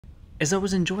As I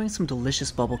was enjoying some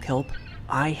delicious bubble kelp,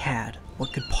 I had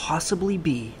what could possibly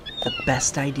be the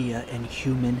best idea in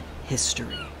human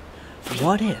history.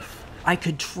 What if I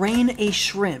could train a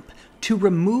shrimp to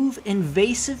remove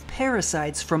invasive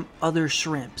parasites from other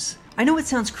shrimps? I know it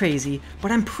sounds crazy,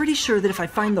 but I'm pretty sure that if I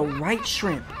find the right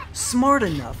shrimp smart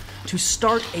enough to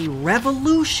start a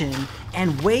revolution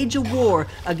and wage a war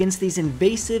against these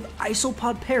invasive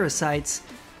isopod parasites,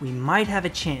 we might have a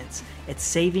chance at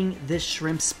saving this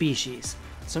shrimp species.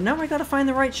 So now I gotta find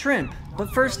the right shrimp.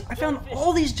 But first, I found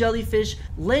all these jellyfish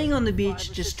laying on the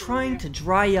beach just trying to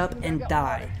dry up and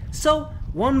die. So,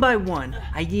 one by one,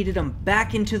 I yeeted them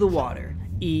back into the water.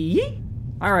 Yeet!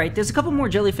 Alright, there's a couple more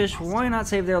jellyfish, why not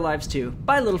save their lives too?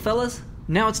 Bye, little fellas.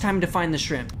 Now it's time to find the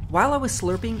shrimp. While I was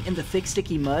slurping in the thick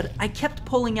sticky mud, I kept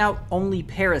pulling out only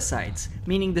parasites,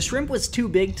 meaning the shrimp was too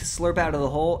big to slurp out of the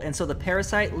hole, and so the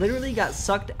parasite literally got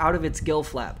sucked out of its gill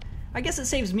flap. I guess it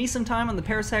saves me some time on the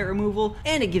parasite removal,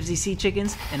 and it gives these sea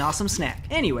chickens an awesome snack.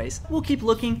 Anyways, we'll keep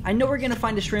looking. I know we're gonna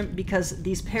find a shrimp because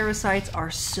these parasites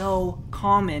are so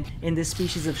common in this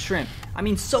species of shrimp. I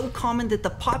mean, so common that the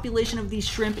population of these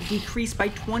shrimp decreased by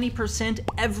 20%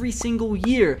 every single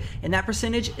year, and that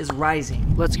percentage is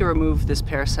rising. Let's go remove this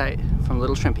parasite from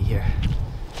little shrimpy here.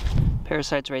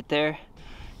 Parasite's right there.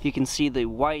 You can see the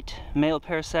white male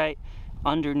parasite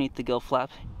underneath the gill flap.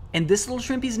 And this little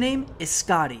shrimpy's name is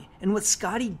Scotty. And what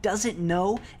Scotty doesn't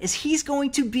know is he's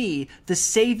going to be the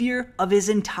savior of his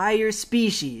entire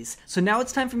species. So now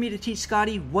it's time for me to teach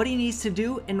Scotty what he needs to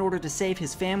do in order to save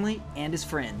his family and his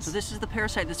friends. So this is the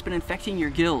parasite that's been infecting your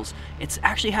gills. It's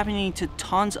actually happening to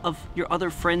tons of your other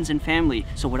friends and family.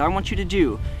 So what I want you to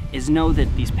do is know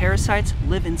that these parasites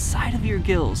live inside of your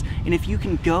gills. And if you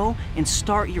can go and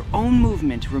start your own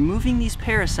movement, removing these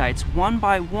parasites one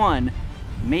by one,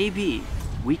 maybe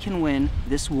we can win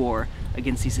this war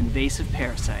against these invasive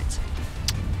parasites.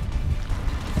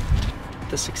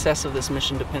 The success of this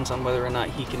mission depends on whether or not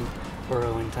he can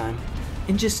burrow in time.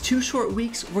 In just 2 short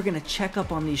weeks, we're gonna check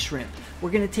up on these shrimp. We're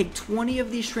gonna take 20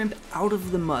 of these shrimp out of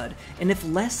the mud, and if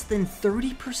less than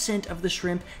 30% of the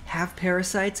shrimp have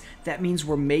parasites, that means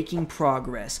we're making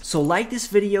progress. So like this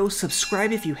video,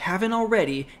 subscribe if you haven't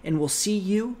already, and we'll see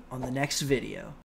you on the next video.